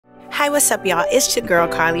Hi, what's up, y'all? It's your girl,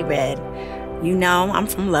 Karlie Redd. You know, I'm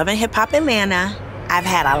from Love and Hip Hop Atlanta. I've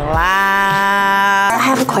had a lot... I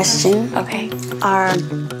have a question. Okay. Are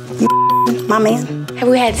you my man? Have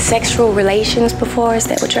we had sexual relations before? Is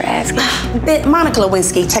that what you're asking? Monica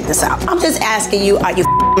Lewinsky, check this out. I'm just asking you, are you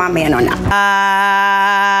my man or not?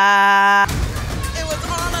 It was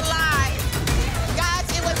all a lie. Guys,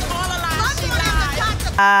 it was all a lie. She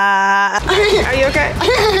lied. Are you okay?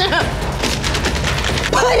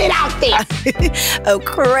 Put it out there. Of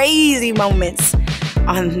crazy moments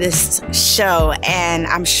on this show, and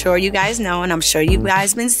I'm sure you guys know, and I'm sure you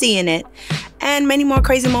guys been seeing it, and many more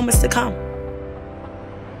crazy moments to come.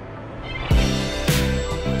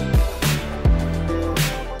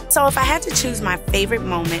 So if I had to choose my favorite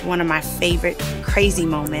moment, one of my favorite crazy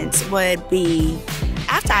moments would be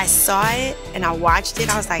after I saw it and I watched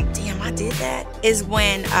it, I was like, damn, I did that, is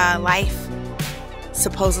when Life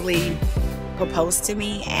supposedly proposed to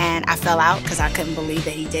me and I fell out because I couldn't believe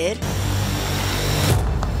that he did.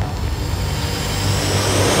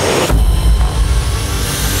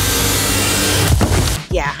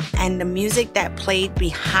 Yeah, and the music that played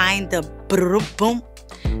behind the boom,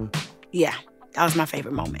 yeah, that was my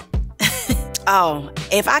favorite moment. Oh,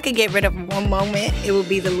 if I could get rid of one moment, it would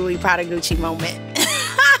be the Louis Prada Gucci moment.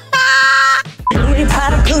 Louis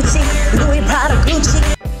Prada Gucci, Louis Prada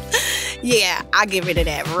Gucci. Yeah, I'll get rid of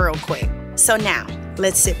that real quick. So now,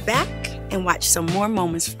 let's sit back and watch some more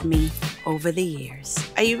moments from me over the years.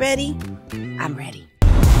 Are you ready? I'm ready.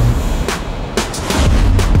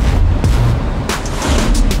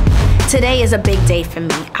 Today is a big day for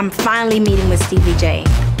me. I'm finally meeting with Stevie J.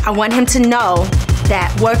 I want him to know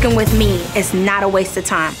that working with me is not a waste of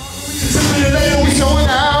time.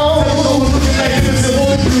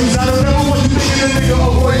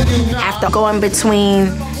 After going between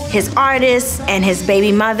his artist and his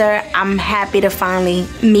baby mother, I'm happy to finally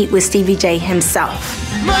meet with Stevie J himself.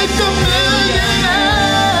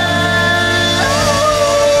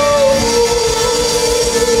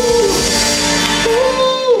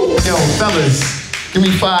 Yo, fellas, give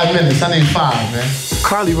me 5 minutes. I need 5, man.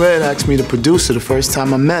 Karlie Redd asked me to produce her the first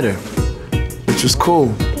time I met her, which was cool.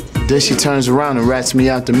 Then she turns around and rats me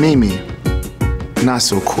out to Mimi. Not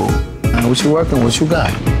so cool. What you working? What you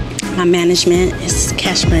got? My management is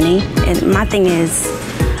Cash Money, and my thing is,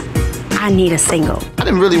 I need a single. I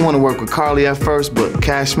didn't really want to work with Karlie at first, but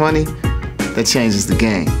Cash Money, that changes the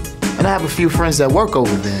game. And I have a few friends that work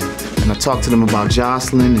over there, and I talked to them about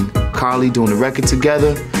Jocelyn and Karlie doing the record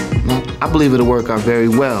together. I believe it'll work out very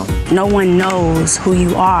well. No one knows who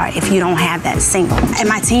you are if you don't have that single. And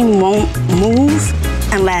my team won't move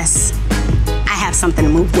unless I have something to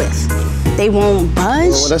move with. They won't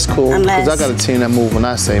budge. Well, that's cool, because I got a team that move when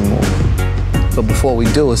I say move. But before we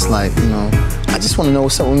do, it's like, you know, I just want to know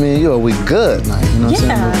what's up with me and you. Are we good? Like, you know what I'm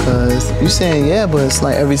saying? Because you saying yeah, but it's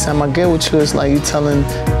like every time I get with you, it's like you telling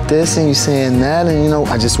this and you saying that, and you know,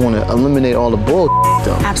 I just want to eliminate all the bull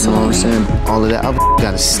though. Absolutely. You know what I'm saying? All of that, I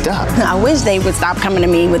gotta stop. I wish they would stop coming to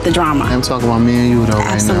me with the drama. I'm talking about me and you though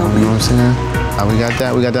right now, you know what I'm saying? We got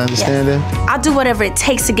that? We got that understanding? Yes. I'll do whatever it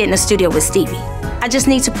takes to get in the studio with Stevie. I just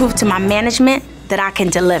need to prove to my management that I can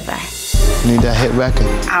deliver. You need that hit record.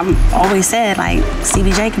 I've always said, like,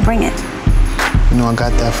 Stevie J can bring it. You know, I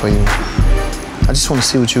got that for you. I just want to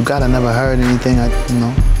see what you got. I never heard anything, you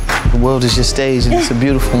know. The world is your stage, and it's a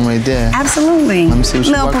beautiful one right there. Absolutely. Let me see what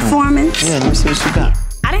you got. Little performance. Yeah, let me see what you got.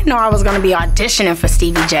 I didn't know I was gonna be auditioning for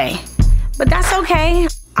Stevie J, but that's okay.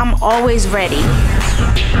 I'm always ready.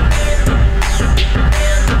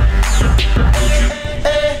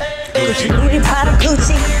 Louis Prada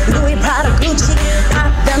Gucci, Louis Prada Gucci.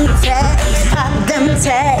 Pop them tags, pop them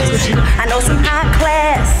tags. I know some high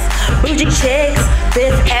class, bougie chicks.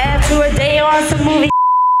 Fifth Ave to a day on some movie.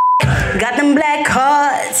 Got them black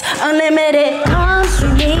cards, unlimited comes for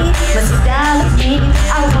me. But style of me,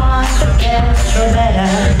 I want the best or better.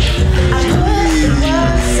 I put the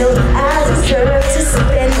work, so I deserve to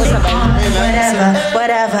spend it on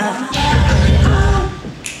whatever.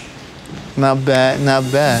 Not bad, not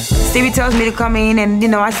bad. Stevie tells me to come in and, you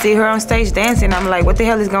know, I see her on stage dancing. I'm like, what the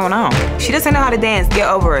hell is going on? She doesn't know how to dance. Get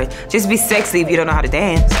over it. Just be sexy if you don't know how to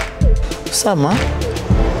dance. What's up, man?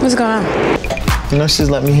 What's going on? You know, she's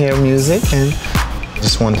let me hear music and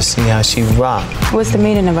just wanted to see how she rock. What's the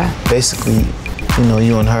meeting about? Basically, you know,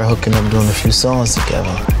 you and her hooking up doing a few songs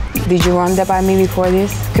together. Did you run that by me before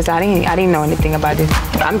this? Because I didn't know anything about this.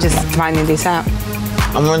 I'm just finding this out.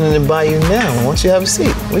 I'm running it by you now. Why don't you have a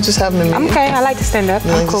seat? We're just having a meeting. I'm okay. I like to stand up.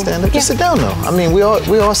 You like to stand up? Yeah. Just sit down, though. I mean, we're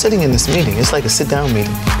all sitting in this meeting. It's like a sit-down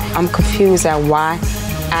meeting. I'm confused at why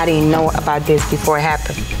I didn't know about this before it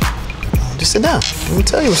happened. Just sit down. Let me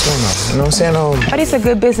tell you what's going on. You know what I'm saying? But it's a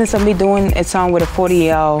good business of me doing a song with a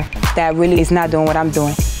 40-year-old that really is not doing what I'm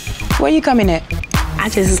doing. Where you coming at? I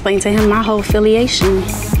just explained to him my whole affiliation,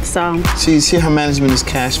 so. Her management is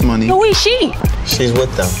Cash Money. Who is she? She's with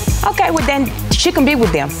them. Okay, well then she can be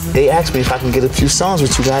with them. They asked me if I can get a few songs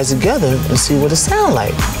with you guys together and see what it sound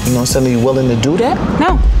like. You know, so are you willing to do that?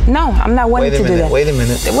 No, I'm not willing to do that. Wait a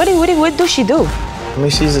minute. What does she do? I mean,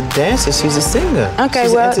 she's a dancer, she's a singer. Okay,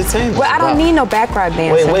 she's well, an entertainer. Well, I don't need no background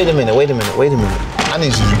dancer. Wait a minute. I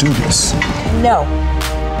need you to do this. No.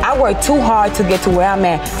 I worked too hard to get to where I'm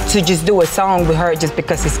at to just do a song with her just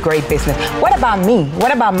because it's great business. What about me?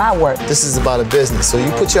 What about my work? This is about a business, so you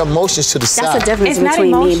put your emotions to the side. That's the difference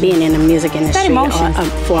between me and being in the music industry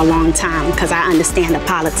for a long time, because I understand the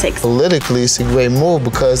politics. Politically, it's a great move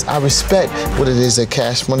because I respect what it is that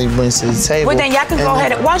Cash Money brings to the table. Well, then y'all can go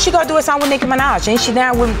ahead. Why don't she go do a song with Nicki Minaj? Ain't she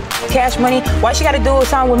down with Cash Money? Why she got to do a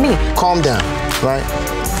song with me? Calm down, right?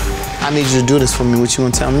 I need you to do this for me. What you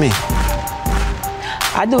want to tell me?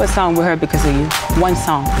 I do a song with her because of you. One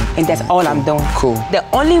song, and that's all I'm doing. Cool. The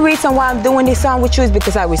only reason why I'm doing this song with you is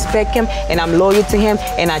because I respect him, and I'm loyal to him,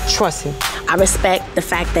 and I trust him. I respect the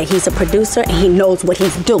fact that he's a producer and he knows what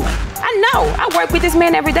he's doing. I know. I work with this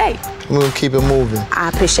man every day. We're gonna keep it moving. I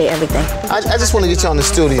appreciate everything. I just want to get you on the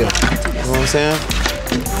studio. You know what I'm saying?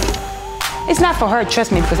 It's not for her,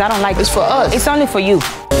 trust me, because I don't like it. It's for us. It's only for you.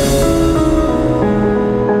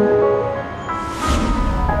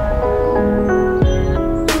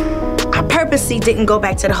 Purposely didn't go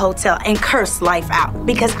back to the hotel and curse life out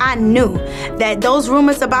because I knew that those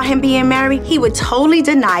rumors about him being married, he would totally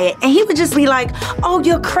deny it and he would just be like, oh,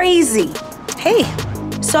 you're crazy. Hey,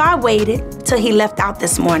 so I waited till he left out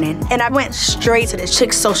this morning and I went straight to the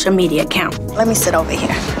chick's social media account. Let me sit over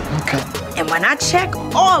here. Okay. And when I check,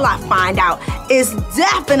 all I find out is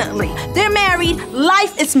definitely they're married,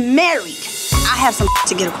 life is married. I have some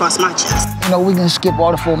to get across my chest. You know, we can skip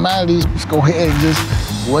all the formalities. Just go ahead and just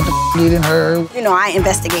what the didn't her. You know, I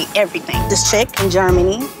investigate everything. This chick in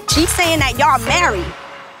Germany, she's saying that y'all married.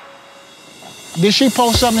 Did she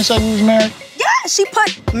post something and say you was married? Yeah, she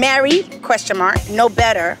put married, question mark, no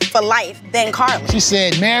better for life than Karlie. She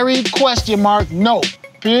said married, question mark, no.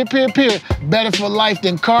 Period, period, period. Better for life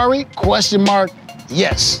than Karlie, question mark,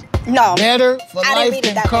 yes. No. Better for life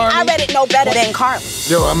than Karlie. I read it no better than Karlie.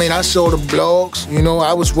 Yo, I mean, I saw the blogs, you know,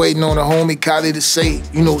 I was waiting on the homie Karlie to say,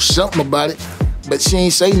 you know, something about it. But she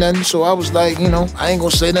ain't say nothing, so I was like, you know, I ain't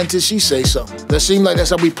gonna say nothing till she say something. That seems like that's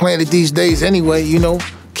how we playing it these days anyway, you know,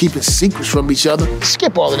 keeping secrets from each other.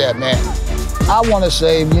 Skip all of that, man. I wanna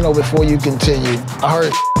say, you know, before you continue, I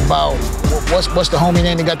heard about, what's the homie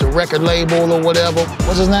name that got the record label or whatever?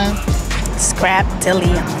 What's his name? Scrap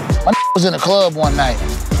DeLeon. My was in a club one night.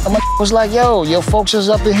 And my was like, yo, your folks is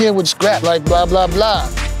up in here with Scrap, like blah, blah, blah.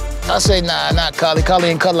 I say, nah, not Karlie. Karlie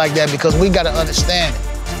ain't cut like that because we gotta understand it.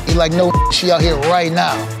 He like, no, she out here right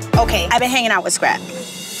now. Okay, I've been hanging out with Scrap.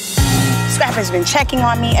 Scrap has been checking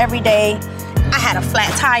on me every day. I had a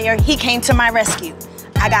flat tire, he came to my rescue.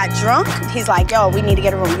 I got drunk, he's like, yo, we need to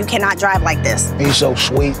get a room. You cannot drive like this. He's so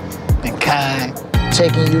sweet and kind,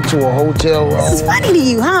 taking you to a hotel room. This is funny to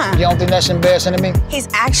you, huh? You don't think that's embarrassing to me? He's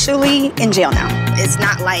actually in jail now. It's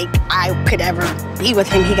not like I could ever be with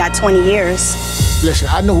him. He got 20 years. Listen,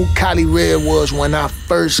 I know who Karlie Redd was when I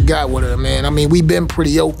first got with her, man. I mean, we been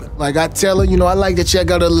pretty open. Like I tell her, you know, I like to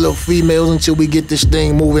check out other little females until we get this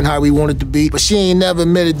thing moving how we want it to be. But she ain't never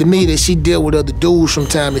admitted to me that she deal with other dudes from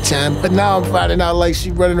time to time. But now I'm finding out like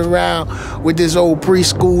she running around with this old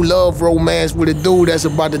preschool love romance with a dude that's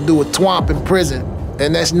about to do a twomp in prison.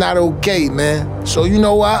 And that's not okay, man. So, you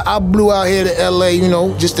know, I blew out here to LA, you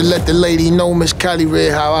know, just to let the lady know, Miss Karlie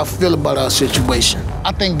Redd, how I feel about our situation.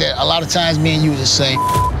 I think that a lot of times me and you the same.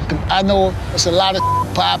 I know it's a lot of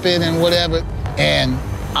popping and whatever, and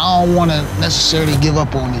I don't want to necessarily give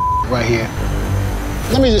up on this right here.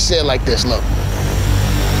 Let me just say it like this, look.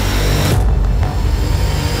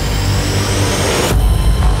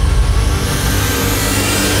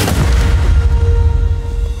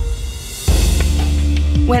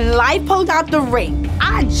 When life pulled out the ring,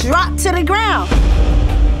 I dropped to the ground.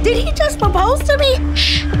 Did he just propose to me?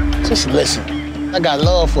 Shh, just listen. I got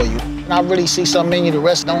love for you. And I really see something in you the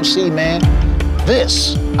rest don't see, man.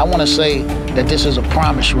 This, I want to say that this is a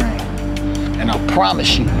promise ring. And I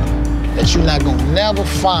promise you that you're not gonna never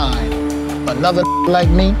find another like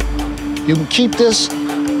me. You can keep this,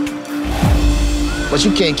 but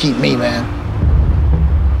you can't keep me, man.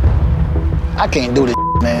 I can't do this,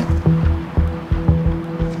 man.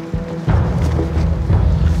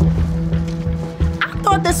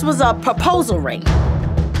 This was a proposal ring.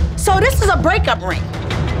 So this is a breakup ring.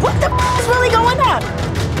 What the is really going on?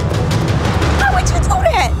 would you do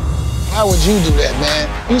that? Why would you do that, man?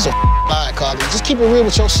 You's a lie, Karlie. Just keep it real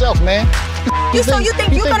with yourself, man. You think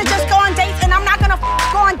you're gonna just go on dates and I'm not gonna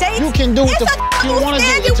go on dates? You can do what the you want to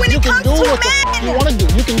do. You can do what you want to do.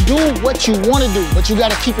 You can do what you want to do, but you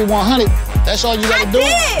gotta keep it 100. That's all you gotta do.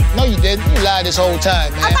 I did. No, you didn't. You lied this whole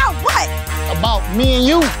time, man. About what? About me and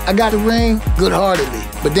you. I got the ring good-heartedly.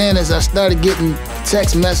 But then as I started getting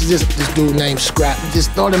text messages, this dude named Scrap, it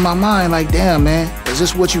just thought in my mind like, damn, man, is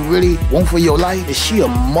this what you really want for your life? Is she a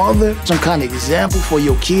mother? Some kind of example for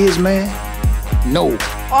your kids, man? No.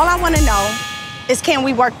 All I want to know is, can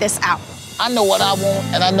we work this out? I know what I want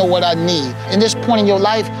and I know what I need. In this point in your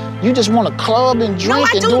life, you just want to club and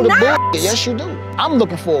drink and do the bullshit. Yes, you do. I'm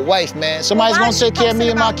looking for a wife, man. Somebody's gonna take care of me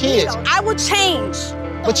and my kids. I will change.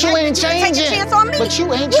 But you ain't changing. Take a chance on me. But you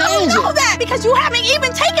ain't You changing. don't know that because you haven't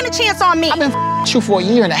even taken a chance on me. I've been with you for a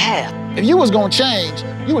year and a half. If you was gonna change,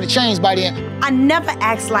 you would have changed by then. I never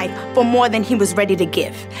asked life for more than he was ready to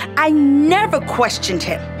give. I never questioned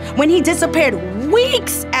him. When he disappeared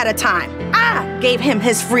weeks at a time, I gave him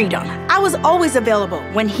his freedom. I was always available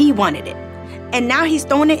when he wanted it. And now he's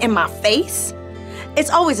throwing it in my face? It's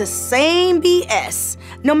always the same BS.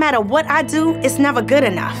 No matter what I do, it's never good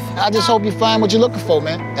enough. I just hope you find what you're looking for,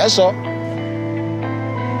 man. That's all.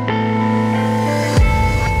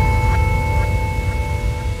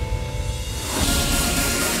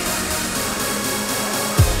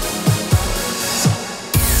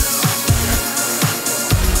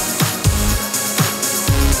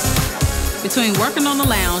 Between working on the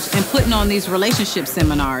lounge and putting on these relationship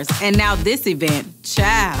seminars, and now this event,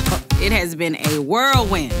 child, it has been a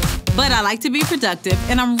whirlwind. But I like to be productive,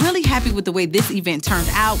 and I'm really happy with the way this event turned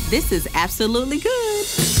out. This is absolutely good.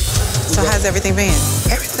 So how's everything been?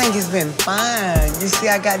 Everything has been fine. You see,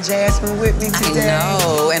 I got Jasmine with me today. I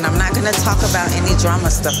know, and I'm not gonna talk about any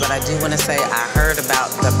drama stuff, but I do wanna say I heard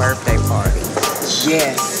about the birthday party.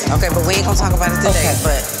 Yes. Okay, but we ain't gonna talk about it today,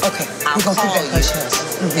 but I'll We're gonna call keep that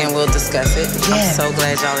hush-hush. and we'll discuss it. Yeah. I'm so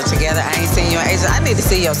glad y'all are together. I ain't seen you in ages. I need to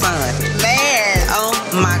see your son. Man. Oh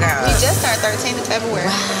my God. He just turned 13 in February.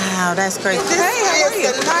 Wow, that's crazy. This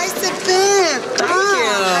is a nice event. Thank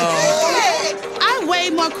you. I'm way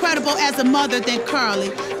more credible as a mother than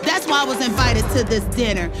Karlie. That's why I was invited to this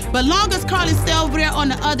dinner. But long as Karlie stay over there on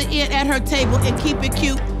the other end at her table and keep it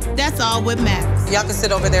cute, that's all what matters. Y'all can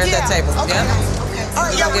sit over there at that table. Okay. Yeah?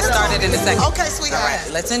 Okay. We're gonna get started in a second. Okay, sweetheart. All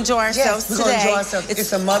right, let's enjoy ourselves Yes, we're gonna today. enjoy ourselves.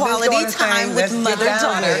 It's a quality mother-daughter time thing. with Let's get down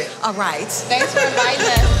mother-daughter. with it. All right. Thanks for inviting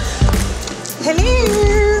us. Hello.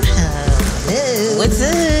 Hello. What's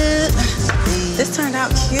up? This turned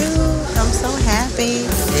out cute. I'm so happy.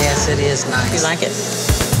 Yes, it is nice. You like it?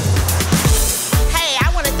 Hey, I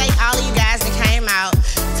want to thank all of you guys that came out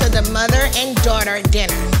to the mother and daughter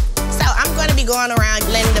dinner. So I'm going to be going around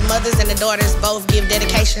letting the mothers and the daughters both give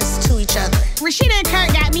dedications to each other. Rashida and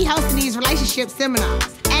Kurt got me hosting these relationship seminars.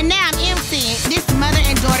 And now I'm emceeing this mother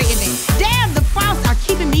and daughter event. Damn, the Frosts are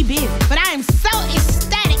keeping me busy. But I am so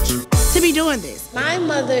ecstatic to be doing this. My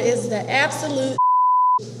mother is the absolute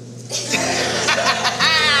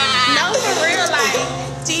No, for real,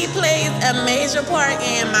 like, she plays a major part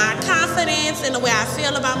in my confidence and the way I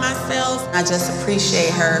feel about myself. I just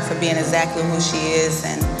appreciate her for being exactly who she is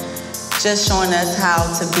and just showing us how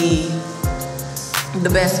to be the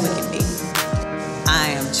best we can be.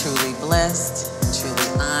 I am truly blessed,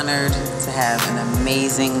 truly honored to have an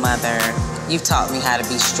amazing mother. You've taught me how to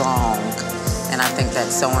be strong, and I think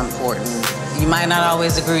that's so important. You might not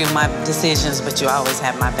always agree with my decisions, but you always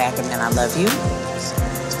have my back, and I love you,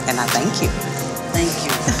 and I thank you. Thank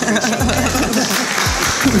you.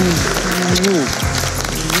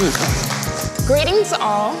 Greetings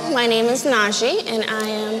all, my name is Najee and I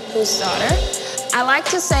am Pooh's daughter. I like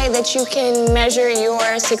to say that you can measure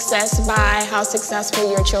your success by how successful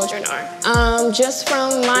your children are. Just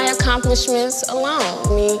from my accomplishments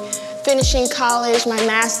alone. Me finishing college, my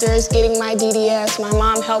master's, getting my DDS, my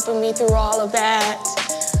mom helping me through all of that.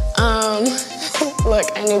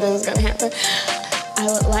 Look, I knew this was gonna happen. I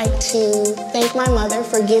would like to thank my mother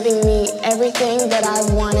for giving me everything that I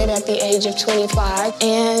wanted at the age of 25.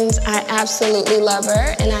 And I absolutely love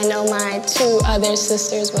her, and I know my two other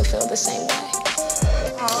sisters would feel the same way.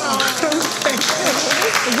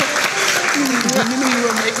 You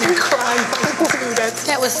were making me cry.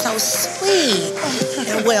 that was so sweet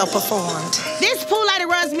and well performed. This pool lady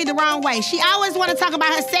rubs me the wrong way. She always want to talk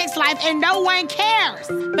about her sex life and no one cares.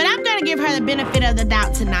 But I'm gonna give her the benefit of the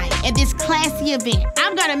doubt tonight at this classy event.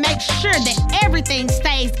 I'm gonna make sure that everything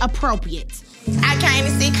stays appropriate. I came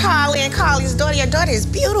to see Karlie and Karlie's daughter. Your daughter is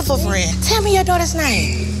beautiful, friend. Tell me your daughter's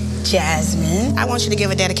name. Jasmine. I want you to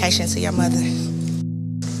give a dedication to your mother.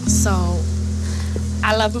 So,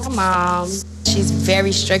 I love my mom. She's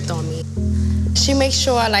very strict on me. She makes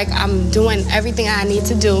sure like I'm doing everything I need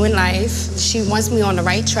to do in life. She wants me on the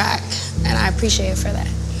right track, and I appreciate her for that.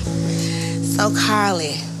 So,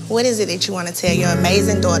 Karlie, what is it that you want to tell your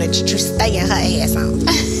amazing daughter that you stay in her ass on?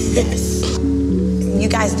 You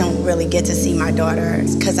guys don't really get to see my daughter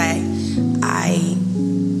because I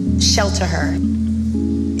shelter her.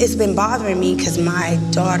 It's been bothering me because my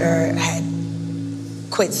daughter had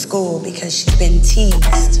quit school because she's been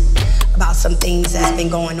teased about some things that's been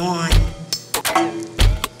going on.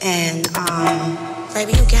 And,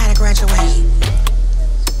 baby, you gotta graduate.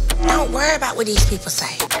 Don't worry about what these people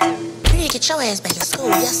say. You need to get your ass back in school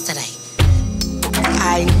yesterday.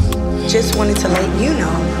 I just wanted to let you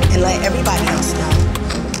know and let everybody else know.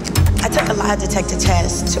 I took a lie detector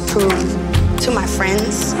test to prove to my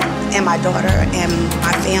friends and my daughter and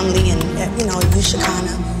my family and, you know, you,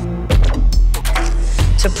 Shekinah,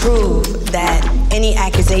 to prove that any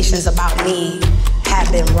accusations about me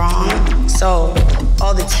have been wrong. So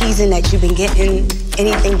all the teasing that you've been getting,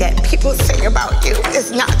 anything that people say about you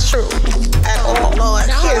is not true at all. Lord,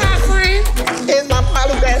 here's my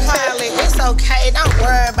polygraph test. Karlie, it's okay. Don't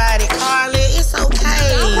worry about it, Karlie. It's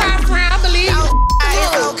okay. Don't cry, friend. I believe you.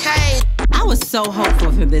 It's okay. I was so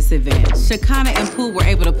hopeful for this event. Shekinah and Pooh were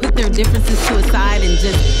able to put their differences to a side and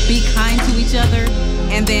just be kind to each other.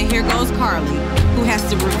 And then here goes Karlie, who has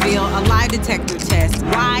to reveal a lie detector test.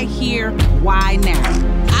 Why here? Why now?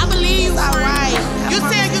 I believe it's all right. You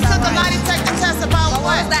said you took a lie detector test about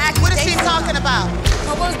what? What is she talking about?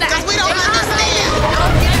 What was that? Because we don't understand.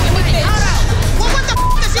 What the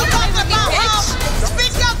f is you talking about, huh?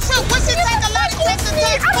 Speak your truth. What she take a lie detector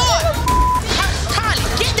test for? Karlie,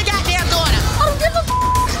 get the goddamn daughter. I don't give a f.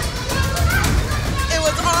 It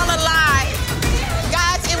was all a lie.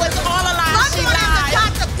 Guys, it was all a lie. She lied.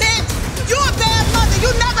 Dr. Bitch, you a bad mother.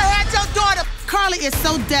 You never had your daughter. Karlie is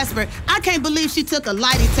so desperate. I can't believe she took a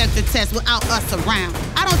lie detector test without us around.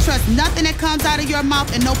 I don't trust nothing that comes out of your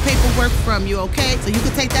mouth and no paperwork from you, okay? So you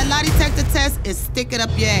can take that lie detector test and stick it up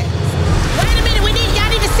your ass. Wait a minute, y'all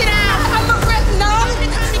need to sit down. I'm a rip, no.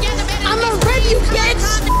 I'm a rip, you bitch.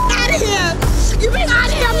 Out of here. You been out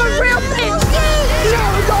of here, I'm a real bitch. No,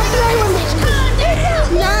 don't play with me.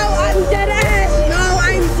 No, I'm dead ass. No,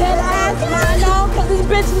 I'm dead ass. No, because this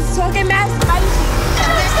bitch was talking mad spicy.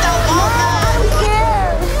 I don't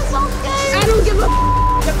care. It's okay. I don't give a f.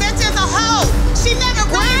 The bitch is a hoe. She never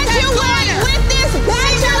raised her daughter. With this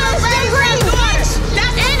bachelor's degree, bitch.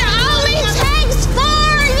 It only takes 4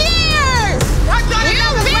 years.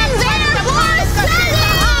 You've been there for 7.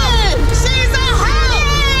 She's a hoe.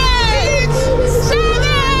 7.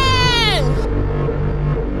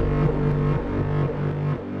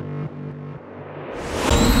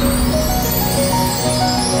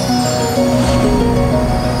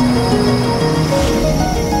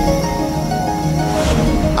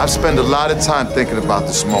 I've spent a lot of time thinking about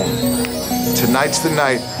this moment. Tonight's the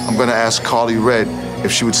night I'm gonna ask Karlie Redd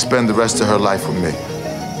if she would spend the rest of her life with me.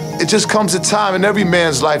 It just comes a time in every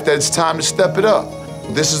man's life that it's time to step it up.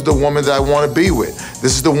 This is the woman that I wanna be with.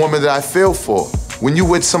 This is the woman that I feel for. When you're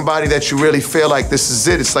with somebody that you really feel like this is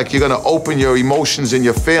it, it's like you're gonna open your emotions and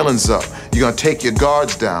your feelings up. You're gonna take your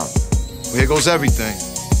guards down. Well, here goes everything.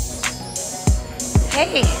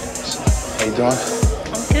 Hey. How you doing?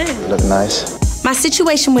 I'm good. You look nice. My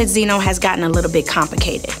situation with Zeno has gotten a little bit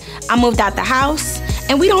complicated. I moved out the house,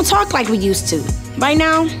 and we don't talk like we used to. Right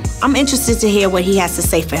now, I'm interested to hear what he has to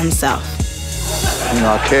say for himself. You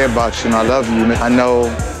know, I care about you and I love you. I know,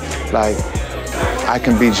 like, I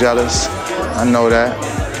can be jealous. I know that.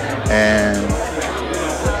 And,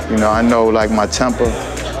 you know, I know, like, my temper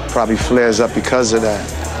probably flares up because of that.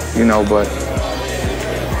 You know, but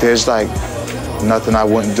there's, like, nothing I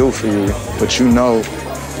wouldn't do for you. But you know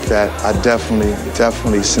that I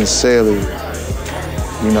definitely, sincerely,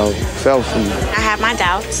 you know, fell for you. I have my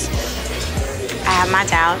doubts.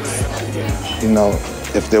 You know,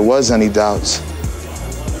 if there was any doubts,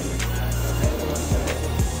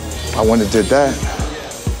 I wouldn't have did that.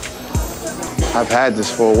 I've had this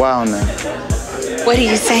for a while now. What are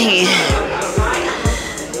you saying?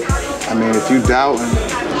 I mean, if you doubting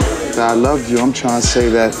that I loved you, I'm trying to say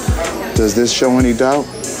that, does this show any doubt?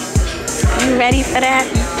 You ready for that?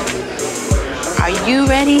 Are you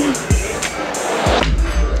ready?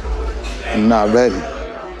 I'm not ready.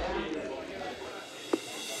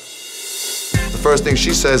 The first thing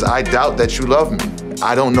she says, I doubt that you love me.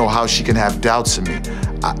 I don't know how she can have doubts in me.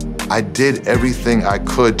 I did everything I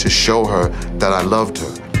could to show her that I loved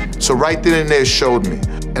her. So right then and there showed me.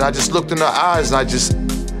 And I just looked in her eyes and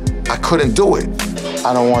I couldn't do it.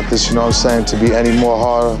 I don't want this, you know what I'm saying, to be any more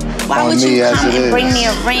harder Why on would me you as come it and is. bring me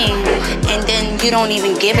a ring and then you don't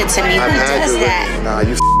even give it to me? Who does that? Nah,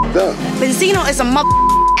 you f***ed up. But Zeno is a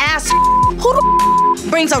ass. Who the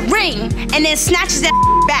brings a ring and then snatches that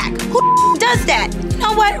back? Who does that? You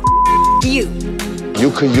know what? You. You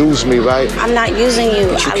could use me, right? I'm not using you.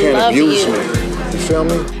 But you I can't love abuse you. me. You feel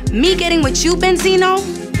me? Me getting with you, Benzino,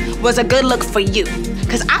 was a good look for you.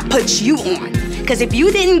 Cause I put you on. Cause if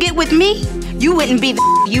you didn't get with me, you wouldn't be the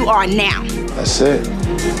you are now. That's it.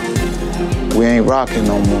 We ain't rocking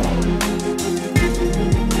no more.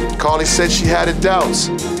 Karlie said she had her doubts,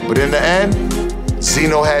 but in the end,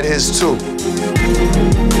 Zeno had his too.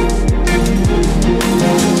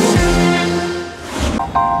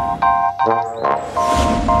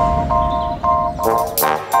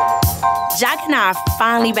 Jock and I are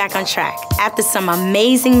finally back on track after some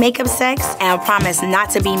amazing makeup sex and a promise not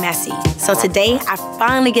to be messy. So today, I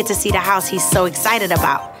finally get to see the house he's so excited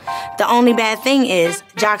about. The only bad thing is,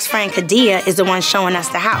 Jock's friend Kadia is the one showing us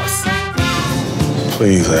the house.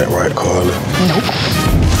 Please act right, Karlie. Nope.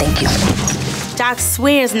 Thank you. Jock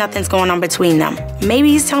swears nothing's going on between them. Maybe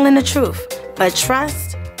he's telling the truth. But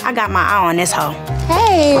trust, I got my eye on this hoe.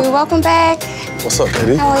 Hey, welcome back. What's up,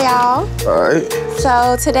 Katie? How are y'all? All right.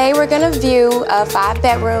 So today we're gonna view a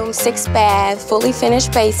 5-bedroom, 6-bath, fully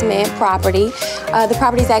finished basement property. The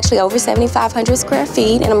property is actually over 7,500 square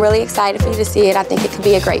feet, and I'm really excited for you to see it. I think it could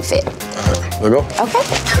be a great fit. All right, let's go. Okay.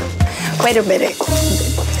 Wait a minute.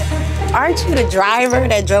 Aren't you the driver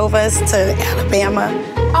that drove us to Alabama?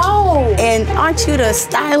 Oh. And aren't you the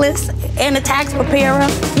stylist and the tax preparer?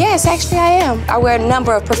 Yes, actually I am. I wear a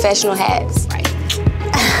number of professional hats. Right.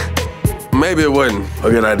 Maybe it wasn't a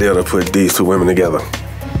good idea to put these two women together.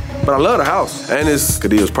 But I love the house, and it's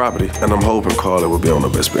Kadia's property, and I'm hoping Karlie will be on her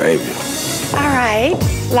best behavior. All right.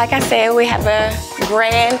 Like I said, we have a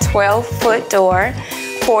grand 12-foot door,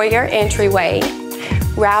 foyer entryway,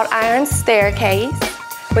 wrought iron staircase,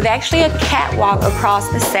 with actually a catwalk across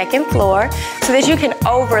the 2nd floor so that you can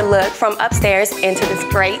overlook from upstairs into this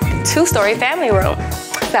great 2-story family room.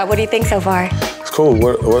 So what do you think so far? It's cool.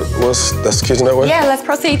 That's the kitchen that way? Yeah, let's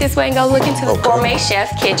proceed this way and go look into the gourmet chef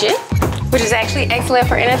kitchen, which is actually excellent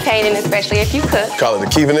for entertaining, especially if you cook. Call it the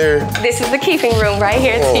keeping area? This is the keeping room right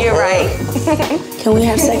here to your right. Can we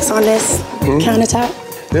have sex on this countertop?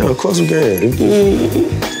 Yeah, of course we can.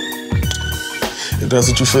 If that's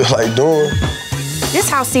what you feel like doing. This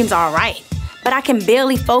house seems all right, but I can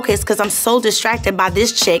barely focus because I'm so distracted by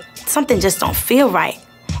this chick. Something just don't feel right.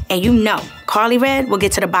 And you know, Karlie Redd will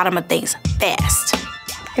get to the bottom of things fast.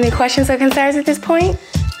 Any questions or concerns at this point?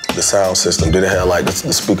 The sound system, did it have like the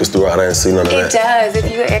speakers throughout? I didn't see none of that. It does. If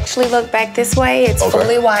you actually look back this way, it's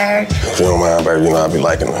fully wired. If you don't mind, baby, you know, I'll be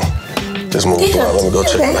liking it. Just move around. Let me go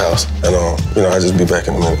check the house. And, you know, I'll just be back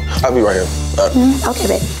in a minute. I'll be right here. Okay,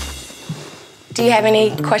 babe. Do you have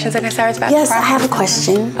any questions or concerns about the property? Yes, I have a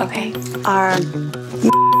question. Okay. Are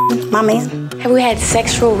you my man? Have we had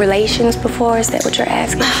sexual relations before? Is that what you're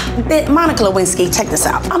asking? Monica Lewinsky, check this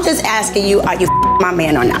out. I'm just asking you, are you my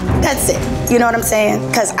man or not? That's it. You know what I'm saying?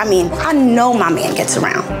 Because, I mean, I know my man gets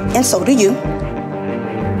around, and so do you.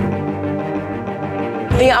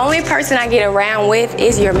 The only person I get around with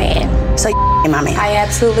is your man. So you my man? I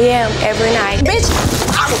absolutely am, every night. Bitch!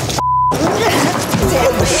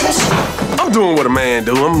 I'm doing what a man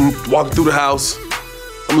do. I'm walking through the house.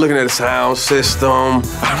 I'm looking at the sound system.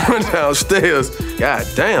 I run downstairs. God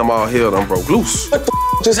damn, all hell done broke loose. What the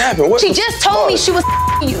just happened? What? She just told me she was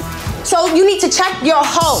you. So you need to check your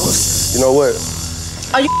hoes. You know what?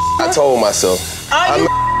 Are you I told myself. I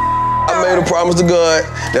made a promise to God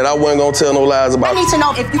that I wasn't gonna tell no lies about. I need to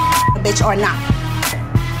know if you a bitch or not.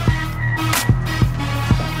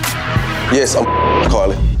 Yes, I'm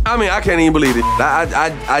Karlie. I mean, I can't even believe it.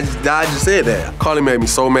 I just said that. Karlie made me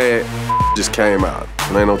so mad, just came out.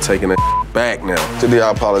 And ain't no taking it back now. Today, I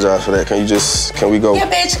apologize for that. Can we go? Yeah,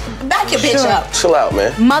 bitch, back your bitch up. Chill out,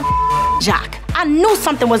 man. Mother Jock, I knew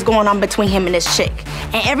something was going on between him and this chick.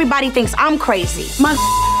 And everybody thinks I'm crazy. Mother,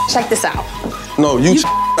 check this out. No, you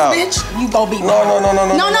out. Bitch, you go be No. I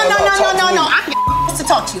got to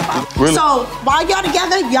talk to you about. Really? So, while y'all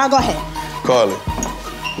together, y'all go ahead. Karlie.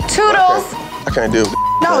 Toodles. I can't deal with this.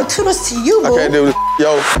 No, toodles to you, boo. I can't deal with this.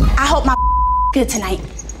 Yo. I hope my good tonight.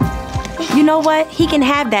 You know what? He can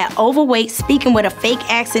have that overweight, speaking with a fake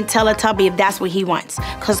accent Teletubby if that's what he wants.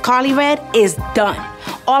 Because Karlie Redd is done.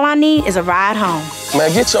 All I need is a ride home.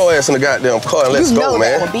 Man, get your ass in the goddamn car and let's go, man. You know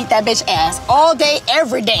that will beat that bitch ass all day,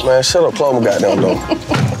 every day. Man, shut up, close my goddamn door.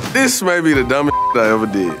 This may be the dumbest I ever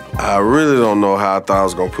did. I really don't know how I thought I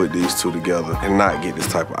was gonna put these two together and not get this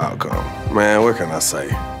type of outcome. Man, what can I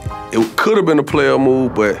say? It could have been a player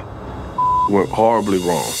move, but went horribly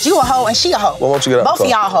wrong. You a hoe and she a hoe. Why don't you get out Both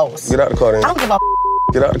the car? of y'all hoes. Get out the car then. I don't give a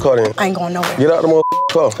Get out the car then. I ain't going nowhere. Get out the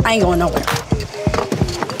car. I ain't going nowhere.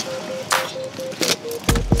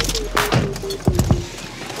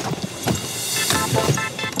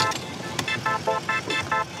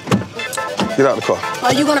 Get out the car.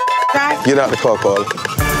 Are you gonna drive? Get out the car, Karlie.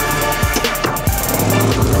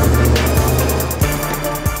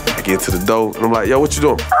 I get to the door and I'm like, yo, what you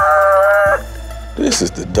doing? This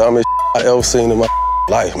is the dumbest I ever seen in my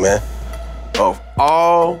life, man. Of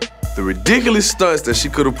all the ridiculous stunts that she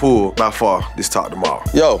could have pulled, by far, this topped them all.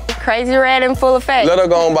 Yo. Crazy Red in full effect. Let her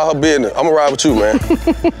go on about her business. I'm gonna ride with you, man.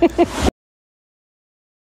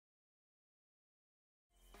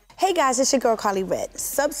 Hey guys, it's your girl Karlie Redd.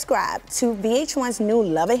 Subscribe to VH1's new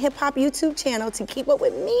Love and Hip Hop YouTube channel to keep up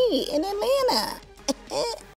with me in Atlanta.